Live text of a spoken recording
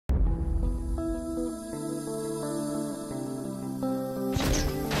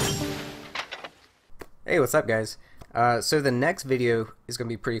Hey, what's up guys? So the next video is going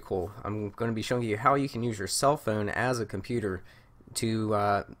to be pretty cool. I'm going to be showing you how you can use your cell phone as a computer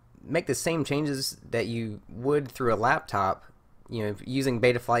to make the same changes that you would through a laptop, using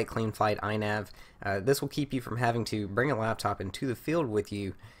Betaflight, CleanFlight, INAV. This will keep you from having to bring a laptop into the field with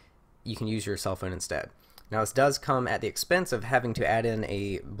you. You can use your cell phone instead. Now this does come at the expense of having to add in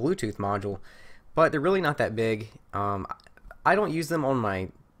a Bluetooth module, but they're really not that big. I don't use them on my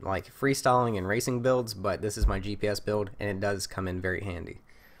freestyling and racing builds, but this is my GPS build and it does come in very handy.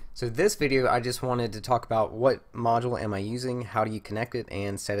 So this video I just wanted to talk about what module am I using, how do you connect it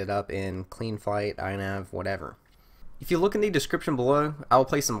and set it up in CleanFlight, INAV, whatever. If you look in the description below, I'll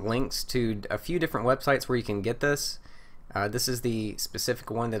place some links to a few different websites where you can get this. This is the specific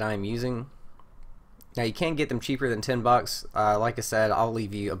one that I'm using. Now you can get them cheaper than 10 bucks. Like I said, I'll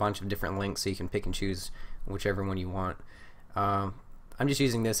leave you a bunch of different links so you can pick and choose whichever one you want. I'm just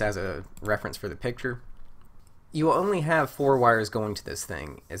using this as a reference for the picture. You will only have 4 wires going to this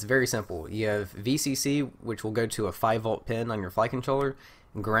thing. It's very simple. You have VCC, which will go to a 5-volt pin on your flight controller,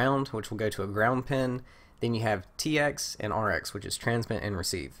 ground, which will go to a ground pin, then you have TX and RX, which is transmit and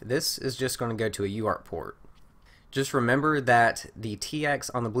receive. This is just going to go to a UART port. Just remember that the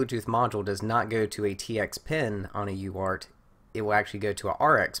TX on the Bluetooth module does not go to a TX pin on a UART. It will actually go to a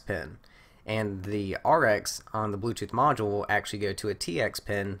RX pin. And the RX on the Bluetooth module will actually go to a TX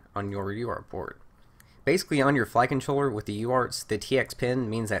pin on your UART port. Basically on your flight controller with the UARTs, the TX pin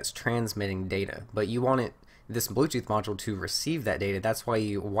means that's transmitting data, but you want this Bluetooth module to receive that data. That's why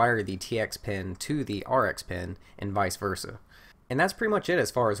you wire the TX pin to the RX pin and vice versa. And that's pretty much it as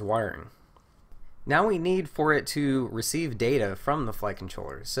far as wiring. Now we need for it to receive data from the flight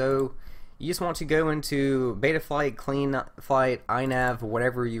controller. So you just want to go into Betaflight, CleanFlight, INAV,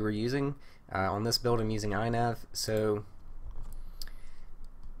 whatever you were using. On this build I'm using INAV, so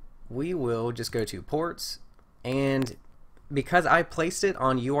we will just go to ports, and because I placed it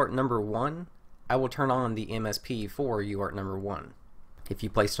on UART number 1, I will turn on the MSP for UART number 1. If you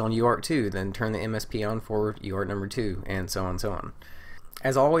placed it on UART 2, then turn the MSP on for UART number 2, and so on and so on.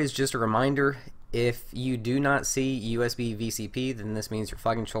 As always, just a reminder, if you do not see USB VCP, then this means your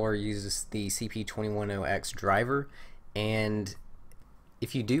flight controller uses the CP210X driver, and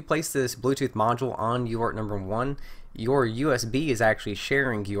if you do place this Bluetooth module on UART number 1, your USB is actually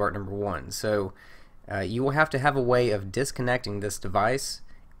sharing UART number 1. So you will have to have a way of disconnecting this device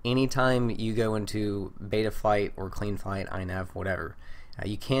anytime you go into Betaflight or CleanFlight, INAV, whatever.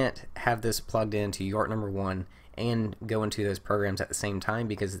 You can't have this plugged into UART number 1 and go into those programs at the same time,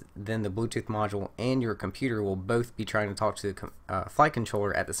 because then the Bluetooth module and your computer will both be trying to talk to the flight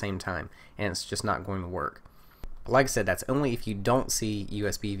controller at the same time, and it's just not going to work. Like I said, that's only if you don't see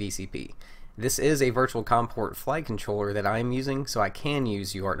USB VCP. This is a virtual COM port flight controller that I'm using, so I can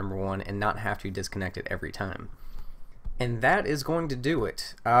use UART number 1 and not have to disconnect it every time. And that is going to do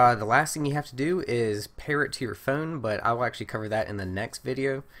it. The last thing you have to do is pair it to your phone, but I will actually cover that in the next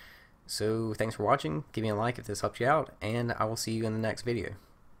video. So thanks for watching, give me a like if this helps you out, and I will see you in the next video.